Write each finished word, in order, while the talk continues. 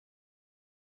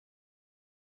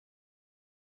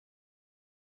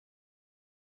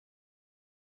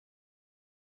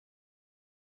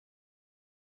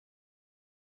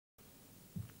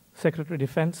Secretary of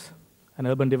Defense and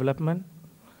Urban Development,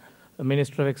 the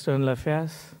Minister of External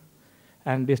Affairs,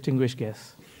 and distinguished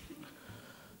guests.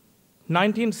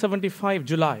 1975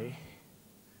 July,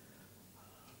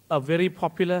 a very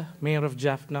popular mayor of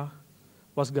Jaffna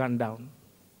was gunned down.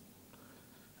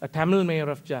 A Tamil mayor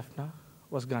of Jaffna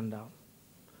was gunned down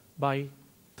by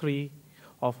 3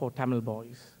 or 4 Tamil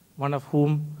boys, one of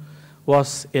whom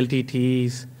was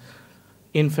LTTE's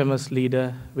infamous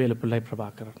leader, Veluppillai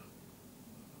Prabhakaran.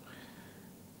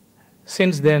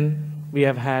 Since then, we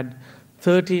have had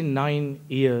 39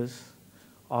 years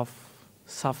of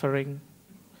suffering.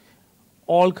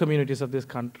 All communities of this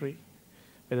country,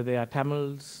 whether they are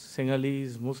Tamils,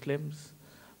 Sinhalese, Muslims,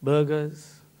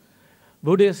 Burghers,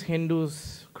 Buddhists,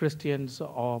 Hindus, Christians,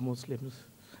 or Muslims,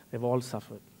 they've all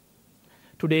suffered.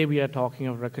 Today we are talking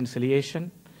of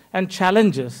reconciliation and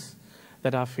challenges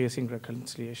that are facing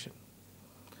reconciliation.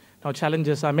 Now,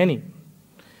 challenges are many.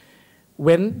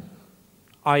 When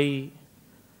I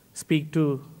speak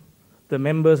to the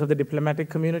members of the diplomatic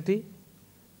community,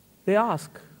 they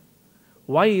ask,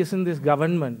 why isn't this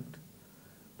government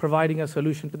providing a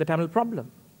solution to the Tamil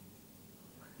problem?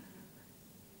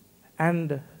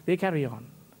 And they carry on.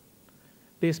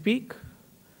 They speak,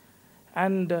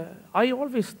 and I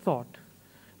always thought,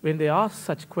 when they ask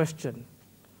such question,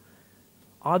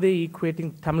 are they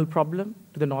equating Tamil problem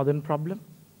to the northern problem?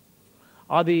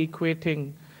 Are they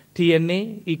equating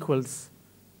TNA equals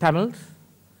Tamils?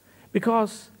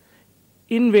 Because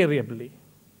invariably,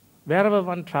 wherever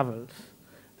one travels,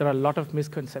 there are a lot of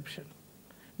misconception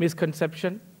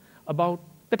about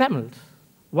the Tamils.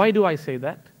 Why do I say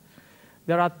that?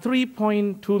 There are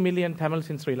 3.2 million Tamils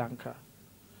in Sri Lanka.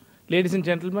 Ladies and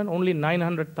gentlemen, only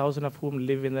 900,000 of whom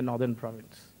live in the northern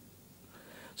province.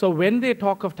 So when they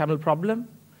talk of Tamil problem,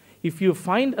 if you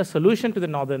find a solution to the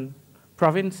northern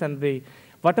province and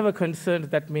whatever concerns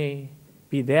that may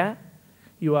be there,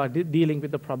 you are dealing with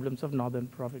the problems of northern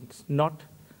province, not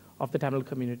of the Tamil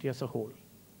community as a whole.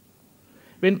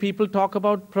 When people talk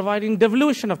about providing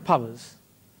devolution of powers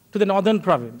to the northern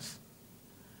province,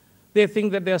 they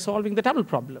think that they are solving the Tamil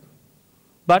problem.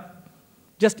 But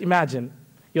just imagine,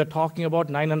 you're talking about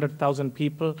 900,000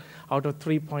 people out of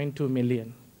 3.2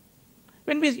 million.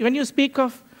 When you speak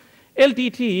of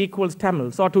LTT equals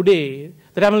Tamils, or today,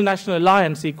 the Tamil National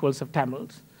Alliance equals of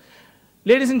Tamils,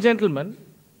 ladies and gentlemen,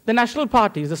 the national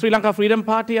parties, the Sri Lanka Freedom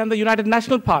Party and the United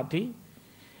National Party,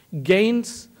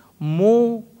 gains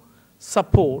more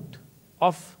support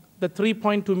of the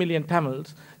 3.2 million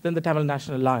Tamils than the Tamil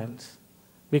National Alliance.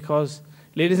 Because,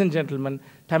 ladies and gentlemen,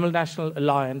 Tamil National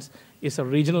Alliance is a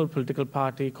regional political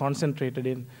party concentrated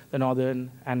in the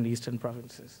northern and eastern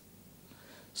provinces.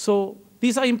 So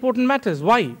these are important matters.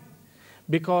 Why?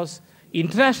 Because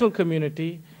international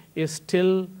community is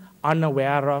still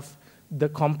unaware of the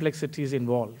complexities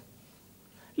involved.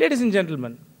 Ladies and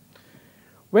gentlemen,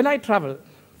 when I travel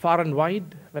far and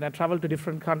wide, when I travel to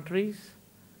different countries,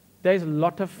 there is a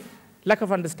lot of lack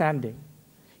of understanding.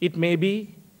 It may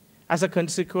be as a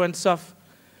consequence of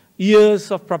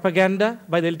years of propaganda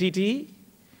by the LTTE,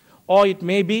 or it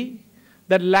may be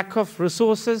that lack of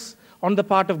resources on the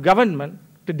part of government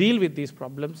to deal with these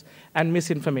problems and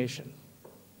misinformation.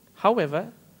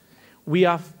 However, we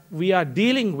are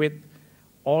dealing with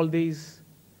all these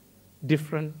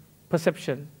different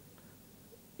perceptions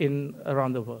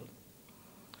around the world.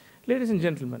 Ladies and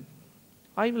gentlemen,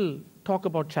 I will talk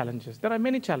about challenges. There are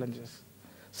many challenges.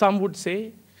 Some would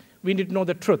say we need to know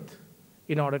the truth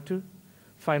in order to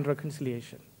find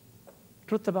reconciliation.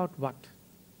 Truth about what?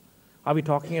 Are we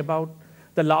talking about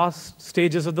the last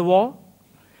stages of the war?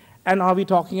 And are we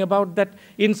talking about that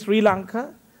in Sri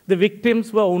Lanka, the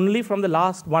victims were only from the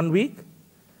last 1 week?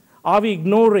 Are we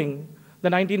ignoring the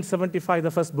 1975,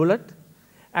 the first bullet,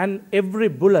 and every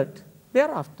bullet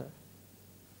thereafter?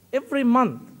 Every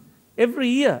month, every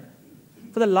year,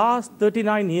 for the last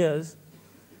 39 years,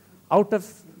 out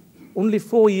of only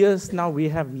 4 years now we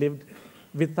have lived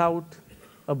without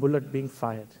a bullet being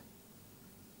fired.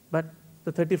 But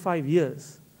the 35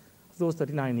 years, those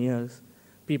 39 years,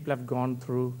 people have gone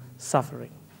through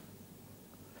suffering.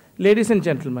 Ladies and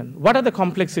gentlemen, what are the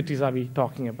complexities are we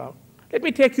talking about? Let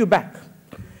me take you back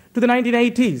to the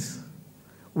 1980s,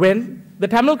 when the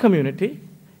Tamil community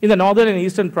in the northern and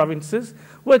eastern provinces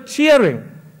were cheering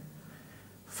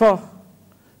for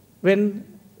when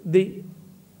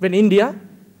India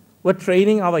were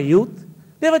training our youth.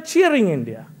 They were cheering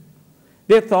India.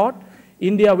 They thought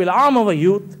India will arm our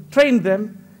youth, train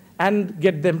them, and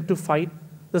get them to fight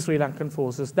the Sri Lankan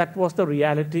forces. That was the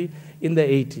reality in the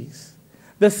 80s.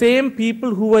 The same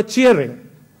people who were cheering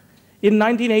in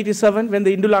 1987, when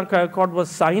the Indo-Lanka Accord was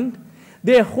signed,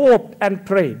 they hoped and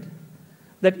prayed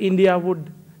that India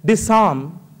would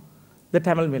disarm the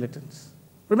Tamil militants.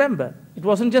 Remember, it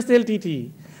wasn't just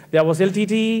LTTE. There was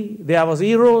LTTE, there was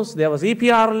EROS, there was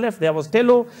EPRLF, there was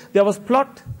TELO, there was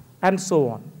PLOT, and so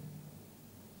on.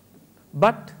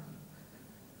 But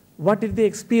what did they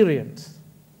experience?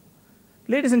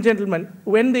 Ladies and gentlemen,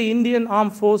 when the Indian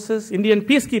armed forces, Indian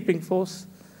peacekeeping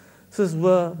forces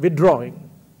were withdrawing,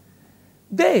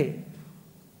 they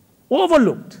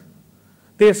overlooked,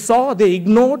 they saw, they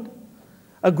ignored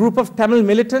a group of Tamil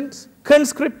militants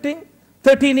conscripting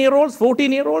 13-year-olds,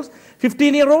 14-year-olds,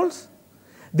 15-year-olds.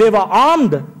 They were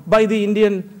armed by the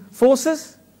Indian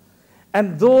forces,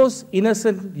 and those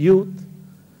innocent youth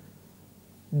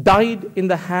died in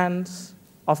the hands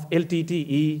of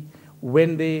LTTE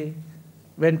when they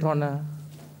went on an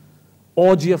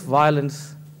orgy of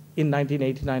violence in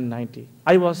 1989-90.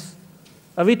 I was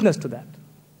a witness to that.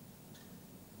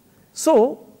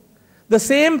 So, the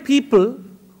same people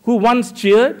who once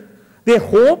cheered, they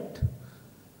hoped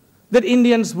that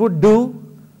Indians would do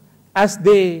as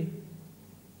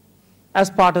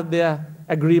part of their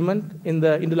agreement in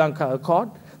the Indo-Lanka Accord,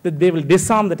 that they will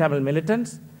disarm the Tamil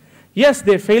militants. Yes,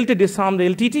 they failed to disarm the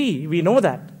LTTE, we know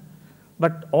that.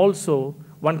 But also,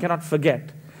 one cannot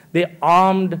forget, they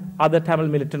armed other Tamil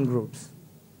militant groups.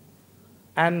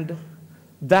 And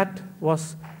that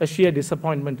was a sheer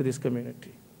disappointment to this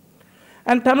community.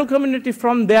 And Tamil community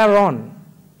from there on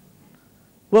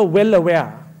were well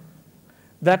aware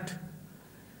that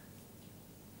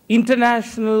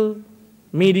international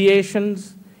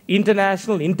mediations,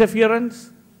 international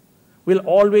interference will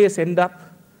always end up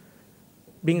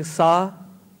being sour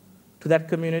to that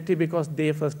community because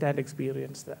they firsthand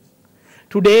experienced that.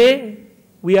 Today,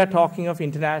 we are talking of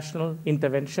international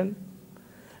intervention,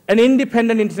 an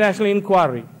independent international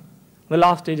inquiry, the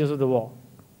last stages of the war.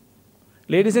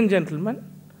 Ladies and gentlemen,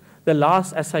 the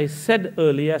last, as I said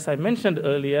earlier, as I mentioned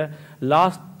earlier,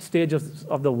 last stages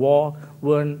of the war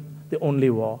weren't the only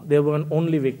war. They weren't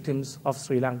only victims of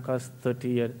Sri Lanka's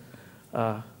 30-year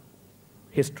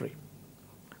history.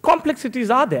 Complexities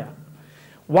are there.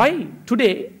 Why?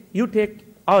 Today, you take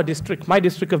our district, my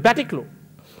district of Batticaloa.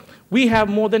 We have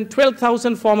more than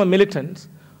 12,000 former militants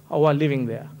who are living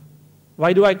there.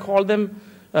 Why do I call them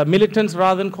militants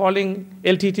rather than calling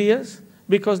LTTS?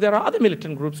 Because there are other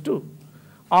militant groups too,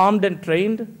 armed and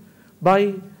trained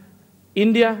by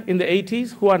India in the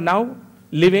 80s, who are now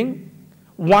living.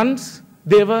 Once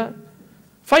they were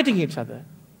fighting each other.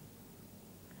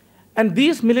 And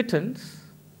these militants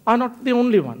are not the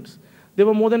only ones. There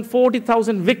were more than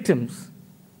 40,000 victims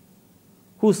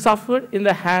who suffered in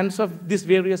the hands of these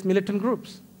various militant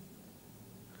groups.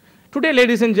 Today,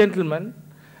 ladies and gentlemen,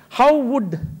 how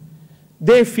would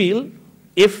they feel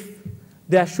if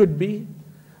there should be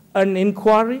an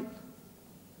inquiry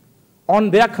on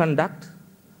their conduct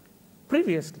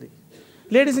previously?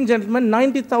 Ladies and gentlemen,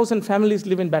 90,000 families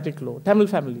live in Batticaloa, Tamil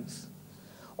families,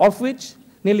 of which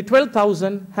nearly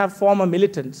 12,000 have former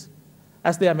militants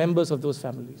as they are members of those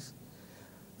families.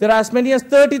 There are as many as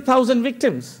 30,000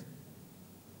 victims,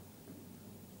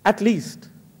 at least,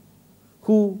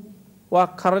 who were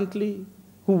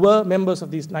members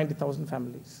of these 90,000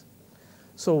 families.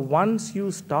 So once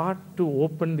you start to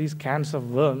open these cans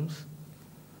of worms,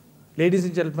 ladies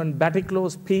and gentlemen,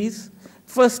 Batticaloa's peace,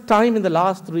 first time in the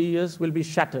last 3 years, will be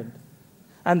shattered.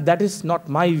 And that is not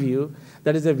my view.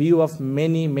 That is the view of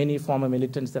many, many former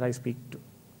militants that I speak to.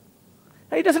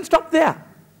 And it doesn't stop there.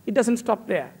 It doesn't stop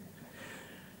there.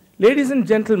 Ladies and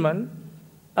gentlemen,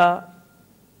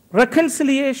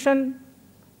 reconciliation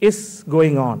is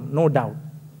going on, no doubt.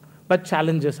 But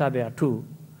challenges are there too.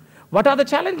 What are the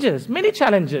challenges? Many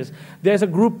challenges. There's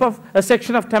a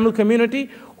section of Tamil community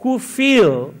who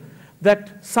feel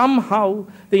that somehow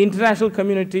the international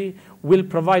community will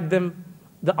provide them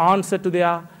the answer to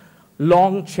their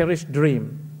long-cherished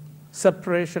dream,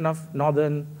 separation of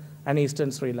northern and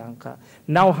eastern Sri Lanka.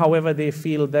 Now, however, they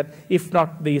feel that if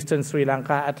not the eastern Sri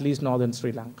Lanka, at least northern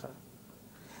Sri Lanka.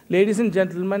 Ladies and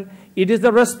gentlemen, it is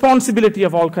the responsibility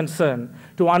of all concerned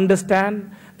to understand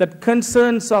that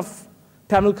concerns of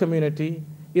Tamil community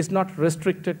is not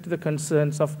restricted to the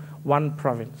concerns of one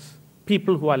province,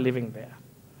 people who are living there.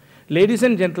 Ladies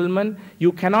and gentlemen,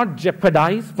 one cannot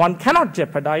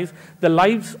jeopardize the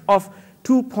lives of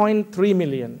 2.3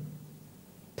 million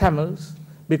Tamils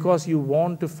because you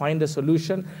want to find a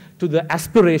solution to the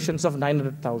aspirations of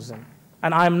 900,000.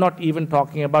 And I'm not even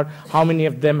talking about how many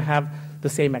of them have the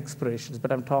same aspirations,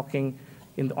 but I'm talking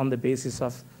on the basis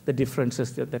of the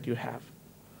differences that you have.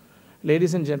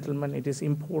 Ladies and gentlemen, it is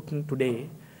important today,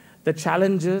 the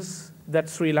challenges that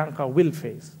Sri Lanka will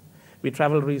face. We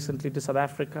traveled recently to South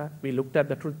Africa. We looked at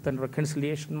the truth and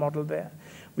reconciliation model there.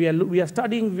 We are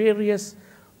studying various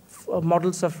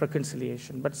models of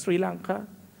reconciliation, but Sri Lanka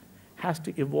has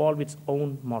to evolve its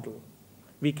own model.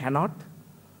 We cannot,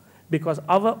 because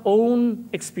our own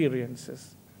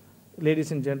experiences,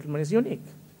 ladies and gentlemen, is unique.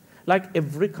 Like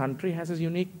every country has its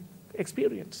unique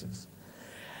experiences.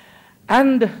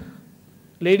 And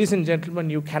ladies and gentlemen,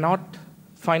 you cannot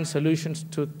find solutions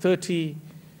to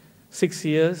 36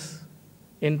 years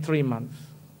in 3 months.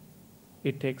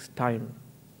 It takes time.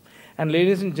 And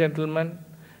ladies and gentlemen,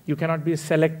 you cannot be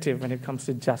selective when it comes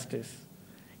to justice.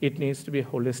 It needs to be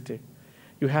holistic.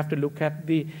 You have to look at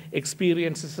the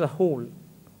experiences as a whole.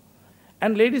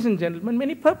 And ladies and gentlemen,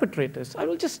 many perpetrators, I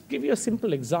will just give you a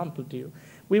simple example to you.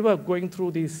 We were going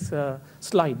through these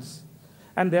slides,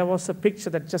 and there was a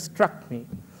picture that just struck me.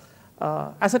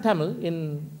 As a Tamil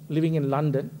living in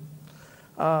London,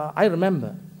 I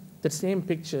remember that same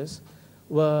pictures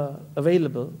were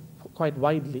available quite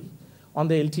widely on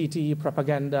the LTTE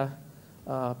propaganda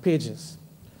pages.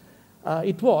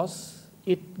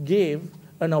 It gave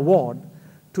an award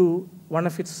to one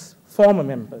of its former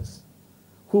members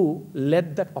who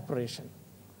led that operation,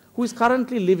 who is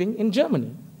currently living in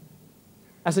Germany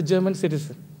as a German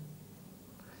citizen.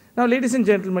 Now, ladies and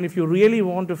gentlemen, if you really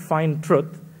want to find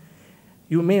truth,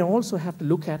 you may also have to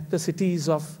look at the cities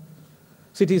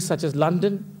such as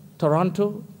London,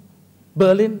 Toronto,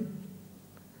 Berlin,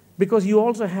 because you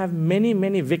also have many,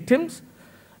 many victims,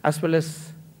 as well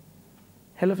as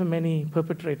hell of a many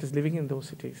perpetrators living in those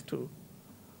cities too.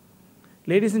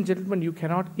 Ladies and gentlemen, you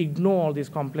cannot ignore all these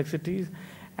complexities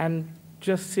and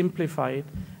just simplify it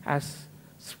as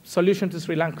solution to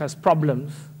Sri Lanka's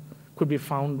problems could be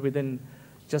found within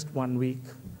just 1 week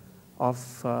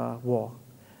of war.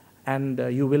 And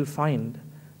you will find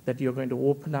that you're going to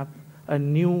open up a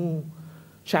new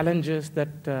challenges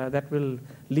that will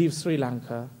leave Sri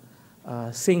Lanka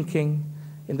sinking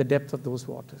in the depth of those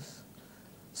waters.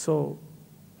 So,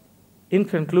 in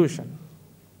conclusion,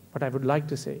 what I would like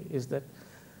to say is that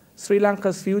Sri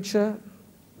Lanka's future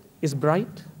is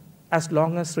bright as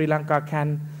long as Sri Lanka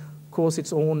can course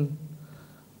its own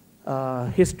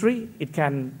history. It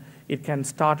can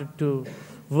start to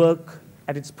work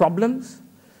at its problems,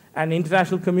 and the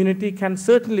international community can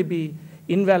certainly be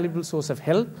invaluable source of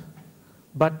help,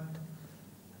 but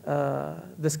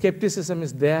the skepticism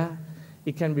is there.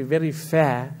 It can be very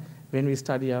fair when we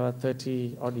study our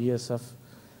 30-odd years of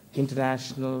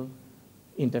international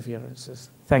interferences.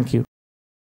 Thank you.